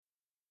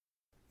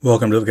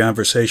Welcome to the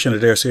conversation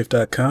at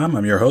airsafe.com.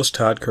 I'm your host,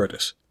 Todd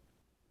Curtis.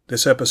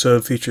 This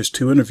episode features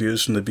two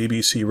interviews from the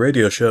BBC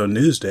radio show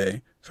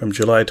Newsday from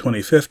July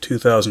 25,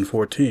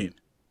 2014.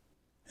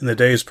 In the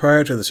days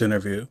prior to this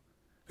interview,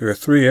 there were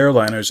 3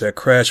 airliners that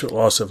crashed with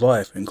loss of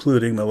life,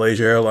 including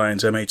Malaysia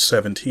Ailrines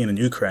MH17 in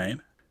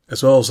Ukraine,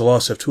 as well as the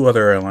loss of 2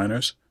 other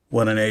airliners,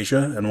 one in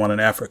Asia and one in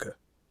Africa.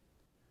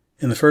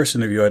 In the first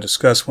interview, I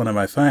discussed one of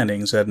my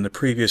findings that in the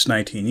previous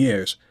 19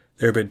 years,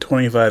 there have been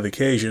 25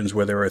 occasions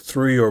where there were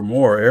 3 or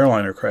more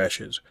airliner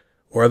crashes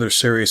or other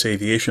serious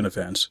aviation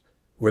events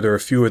where there were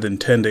fewer than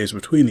 10 days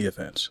between the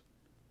events.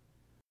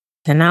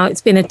 And now it's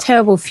been a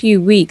terrible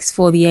few weeks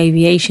for the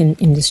aviation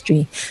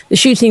industry. The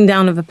shooting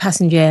down of a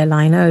passenger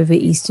airliner over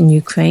eastern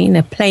Ukraine,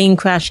 a plane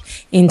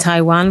crash in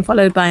Taiwan,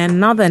 followed by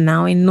another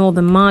now in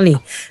northern Mali.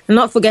 And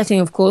not forgetting,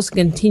 of course, the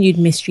continued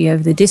mystery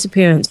over the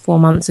disappearance 4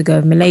 months ago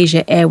of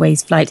Malaysia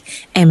Airways flight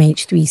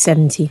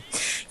MH370.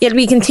 Yet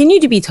we continue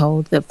to be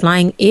told that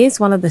flying is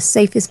one of the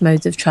safest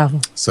modes of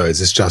travel. So is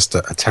this just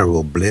a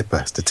terrible blip,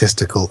 a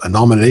statistical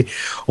anomaly?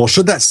 Or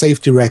should that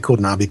safety record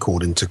now be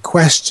called into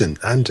question?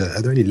 And are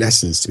there any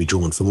lessons to be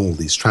drawn from all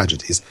these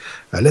tragedies?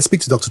 Let's speak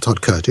to Dr.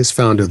 Todd Curtis,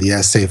 founder of the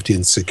air safety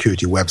and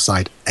security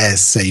website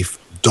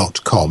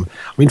airsafe.com.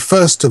 I mean,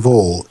 first of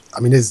all,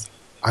 I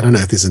don't know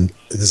if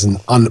there's an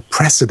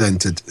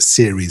unprecedented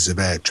series of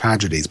air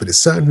tragedies, but it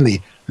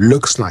certainly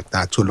looks like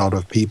that to a lot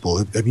of people.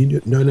 Have you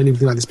known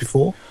anything like this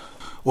before?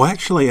 Well,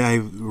 actually, I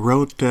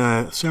wrote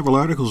several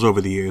articles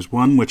over the years,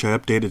 one which I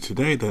updated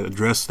today that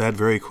addressed that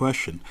very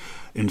question.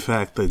 In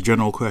fact, the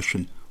general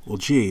question, well,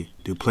 gee,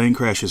 do plane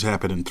crashes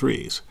happen in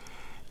threes?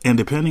 And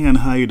depending on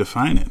how you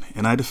define it,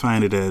 and I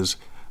define it as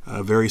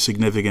a very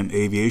significant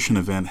aviation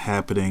event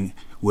happening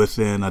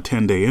within a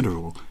 10-day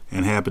interval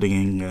and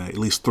happening at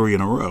least 3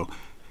 in a row.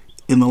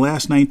 In the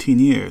last 19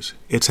 years,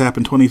 it's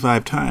happened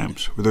 25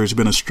 times where there's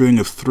been a string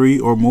of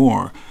 3 or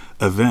more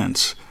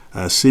events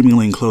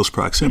seemingly in close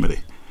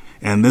proximity.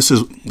 And this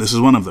is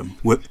one of them.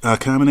 With a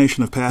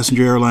combination of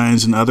passenger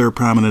airlines and other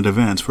prominent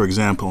events, for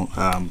example,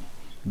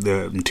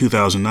 in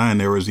 2009,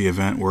 there was the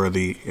event where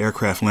the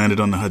aircraft landed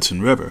on the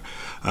Hudson River.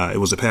 It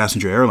was a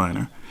passenger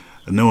airliner.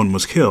 No one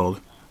was killed,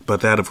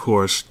 but that, of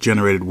course,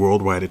 generated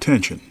worldwide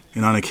attention.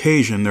 And on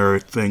occasion, there are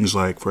things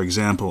like, for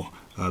example,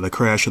 the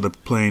crash of the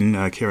plane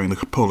carrying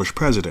the Polish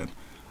president.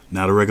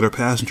 Not a regular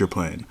passenger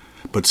plane,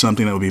 but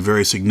something that would be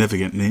very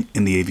significant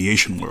in the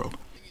aviation world.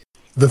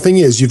 The thing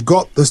is, you've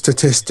got the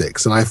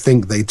statistics, and I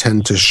think they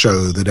tend to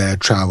show that air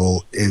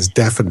travel is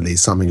definitely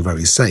something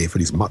very safe.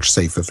 It is much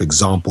safer, for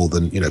example,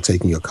 than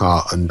taking your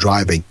car and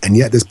driving. And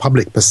yet there's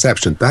public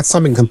perception. That's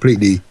something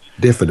completely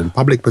different. And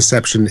public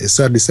perception is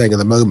certainly saying at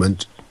the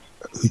moment,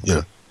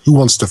 who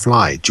wants to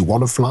fly? Do you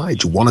want to fly?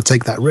 Do you want to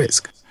take that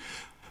risk?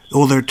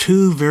 Well, there are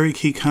 2 very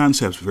key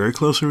concepts, very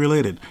closely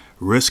related,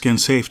 risk and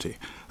safety.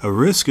 A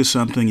risk is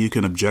something you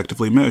can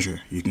objectively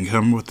measure. You can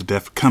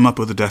come up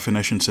with a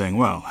definition saying,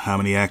 well, how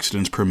many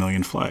accidents per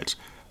million flights?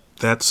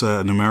 That's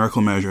a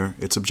numerical measure.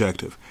 It's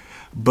objective.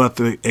 But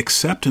the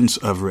acceptance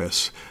of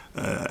risk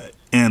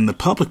and the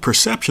public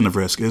perception of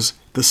risk is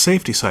the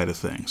safety side of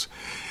things.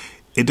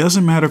 It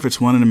doesn't matter if it's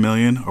 1 in a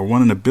million or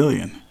 1 in a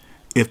billion.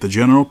 If the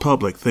general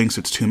public thinks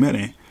it's too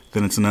many,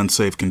 then it's an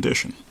unsafe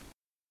condition.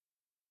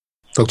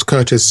 Dr.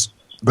 Curtis,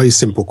 very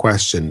simple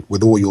question.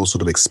 With all your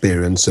sort of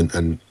experience and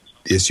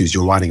the issues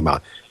you're writing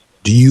about,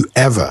 do you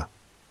ever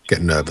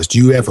get nervous? Do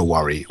you ever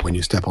worry when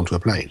you step onto a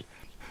plane?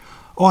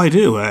 Oh, I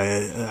do.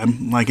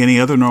 I'm like any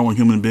other normal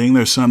human being.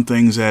 There's some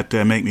things that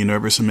make me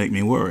nervous and make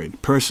me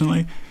worried.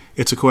 Personally,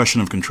 it's a question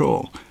of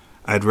control.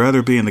 I'd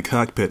rather be in the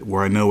cockpit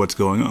where I know what's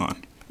going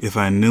on. If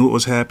I knew what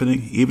was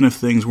happening, even if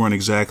things weren't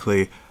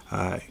exactly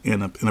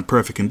in a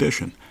perfect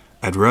condition,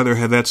 I'd rather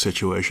have that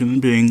situation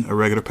than being a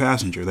regular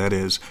passenger. That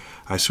is,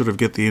 I sort of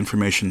get the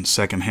information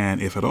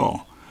secondhand, if at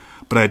all.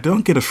 But I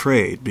don't get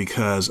afraid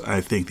because I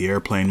think the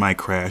airplane might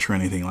crash or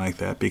anything like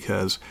that,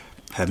 because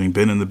having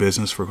been in the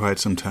business for quite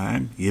some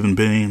time, even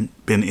been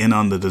in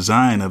on the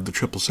design of the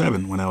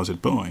 777 when I was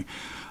at Boeing,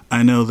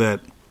 I know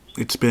that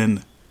it's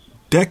been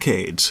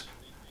decades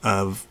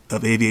of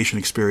aviation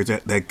experience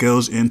that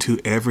goes into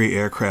every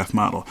aircraft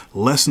model.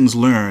 Lessons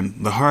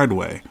learned the hard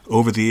way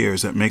over the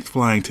years that make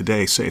flying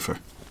today safer.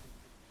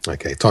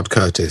 Okay, Todd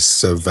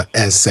Curtis of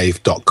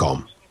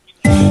airsafe.com.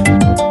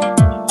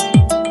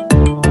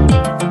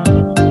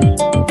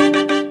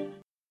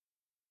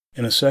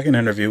 In a second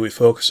interview, we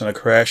focus on a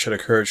crash that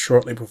occurred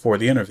shortly before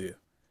the interview,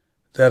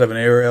 that of an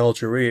Air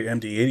Algérie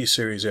MD-80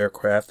 series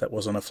aircraft that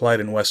was on a flight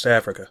in West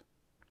Africa.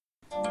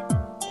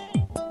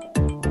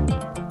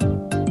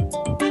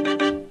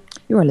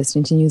 You are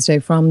listening to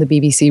Newsday from the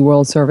BBC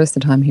World Service. The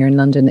time here in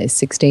London is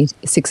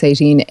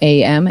 6:18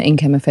 a.m. in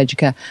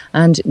Kemafedjika,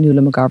 and Nuala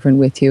McGovern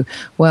with you.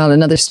 Well,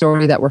 another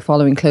story that we're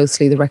following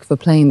closely, the wreck of a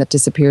plane that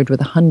disappeared with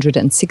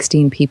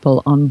 116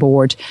 people on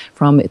board.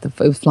 It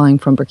was flying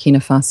from Burkina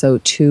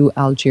Faso to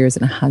Algiers,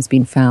 and it has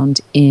been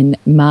found in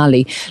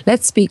Mali.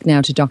 Let's speak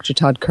now to Dr.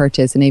 Todd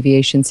Curtis, an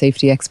aviation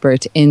safety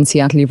expert in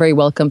Seattle. You're very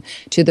welcome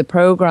to the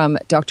programme.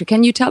 Doctor,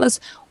 can you tell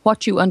us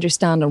what you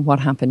understand and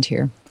what happened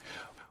here?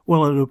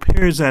 Well, it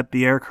appears that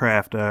the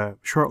aircraft,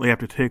 shortly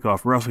after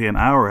takeoff, roughly an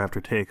hour after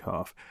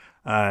takeoff,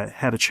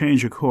 had a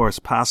change of course,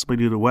 possibly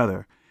due to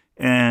weather,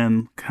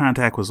 and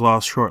contact was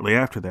lost shortly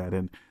after that.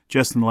 And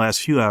just in the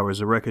last few hours,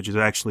 the wreckage has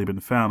actually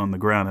been found on the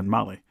ground in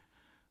Mali.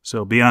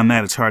 So beyond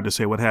that, it's hard to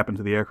say what happened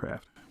to the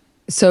aircraft.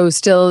 So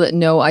still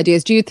no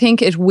ideas. Do you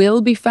think it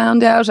will be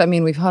found out? I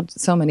mean, we've had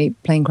so many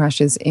plane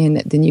crashes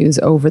in the news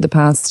over the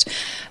past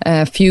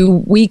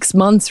few weeks,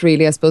 months,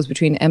 really, I suppose,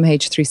 between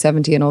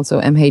MH370 and also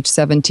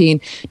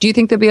MH17. Do you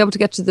think they'll be able to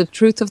get to the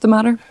truth of the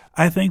matter?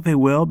 I think they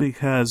will,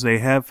 because they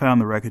have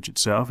found the wreckage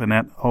itself, and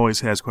that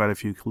always has quite a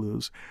few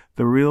clues.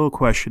 The real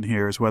question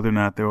here is whether or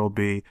not there will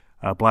be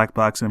black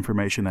box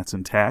information that's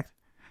intact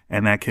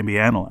and that can be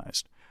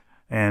analyzed.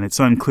 And it's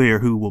unclear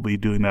who will be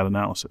doing that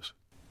analysis.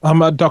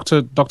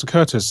 Dr.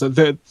 Curtis,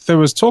 there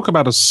was talk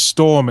about a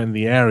storm in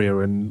the area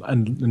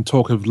and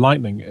talk of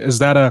lightning. Is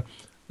that a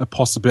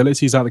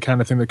possibility? Is that the kind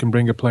of thing that can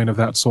bring a plane of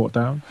that sort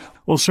down?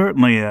 Well,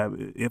 certainly,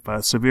 if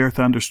a severe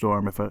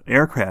thunderstorm, if an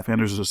aircraft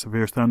enters a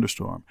severe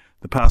thunderstorm,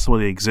 the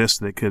possibility exists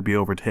that it could be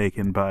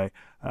overtaken by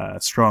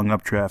strong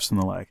updrafts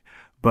and the like.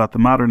 But the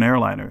modern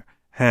airliner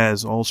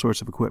has all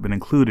sorts of equipment,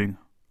 including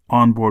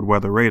onboard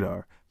weather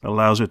radar, that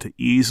allows it to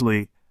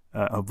easily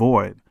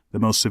avoid the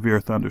most severe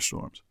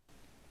thunderstorms.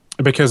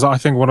 Because I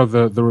think one of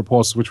the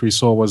reports which we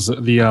saw was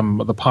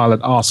the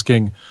pilot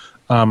asking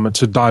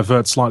to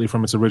divert slightly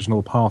from its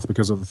original path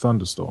because of the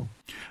thunderstorm.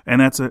 And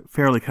that's a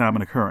fairly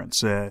common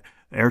occurrence.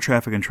 Air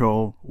traffic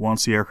control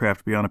wants the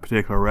aircraft to be on a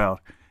particular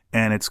route,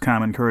 and it's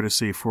common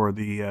courtesy for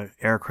the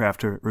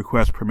aircraft to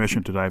request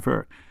permission to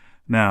divert.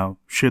 Now,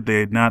 should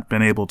they not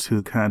been able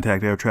to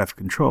contact air traffic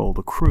control,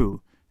 the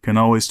crew can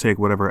always take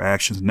whatever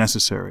actions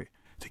necessary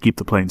to keep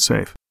the plane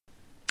safe.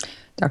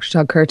 Dr.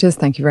 Todd Curtis,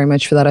 thank you very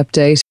much for that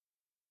update.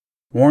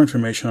 More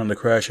information on the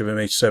crash of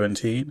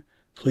MH17,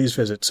 please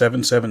visit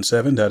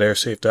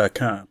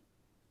 777.airsafe.com.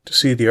 To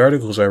see the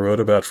articles I wrote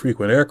about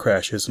frequent air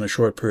crashes in a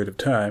short period of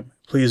time,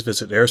 please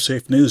visit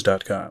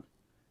airsafenews.com.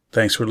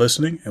 Thanks for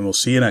listening, and we'll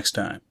see you next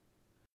time.